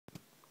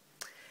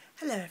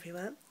Hello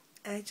everyone,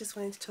 I just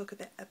wanted to talk a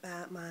bit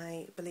about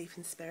my belief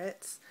in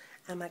spirits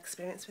and my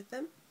experience with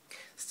them.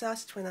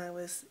 Started when I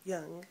was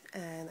young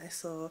and I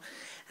saw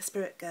a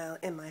spirit girl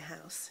in my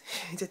house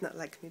who did not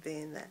like me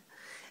being there,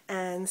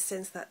 and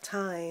since that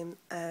time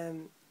I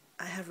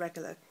have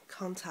regular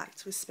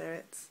contact with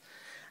spirits.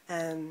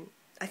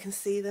 I can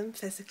see them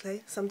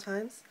physically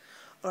sometimes,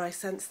 or I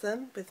sense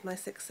them with my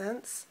sixth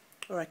sense,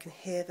 or I can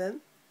hear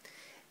them.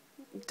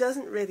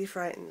 Doesn't really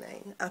frighten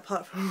me,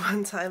 apart from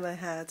one time I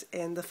had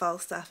in the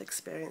Falstaff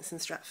experience in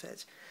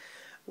Stratford,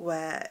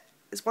 where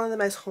it's one of the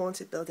most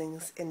haunted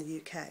buildings in the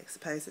UK,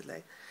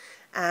 supposedly,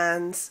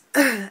 and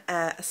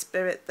a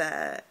spirit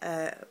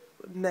there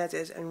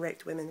murdered and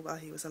raped women while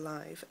he was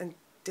alive and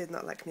did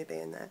not like me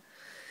being there.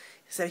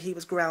 So he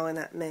was growling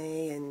at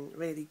me and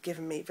really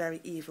giving me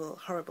very evil,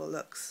 horrible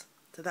looks.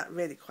 So that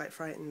really quite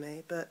frightened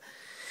me. But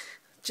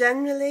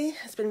generally,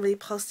 it's been a really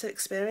positive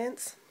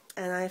experience.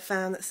 And I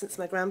found that since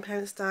my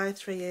grandparents died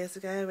 3 years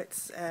ago,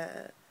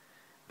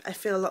 I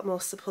feel a lot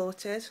more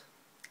supported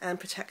and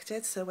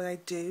protected. So when I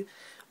do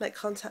make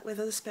contact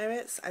with other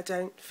spirits, I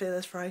don't feel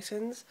as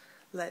frightened.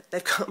 Like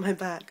they've got my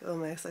back,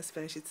 almost, I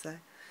suppose you'd say.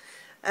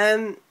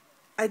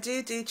 I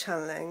do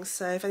channeling,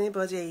 so if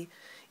anybody,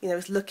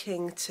 is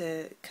looking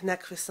to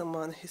connect with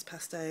someone who's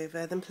passed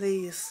over, then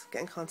please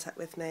get in contact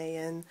with me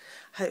and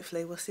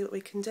hopefully we'll see what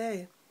we can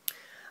do.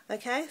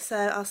 Okay, so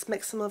I'll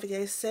make some more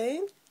videos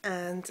soon,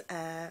 and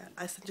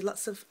I send you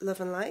lots of love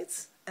and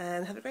light,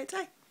 and have a great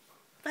day.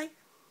 Bye.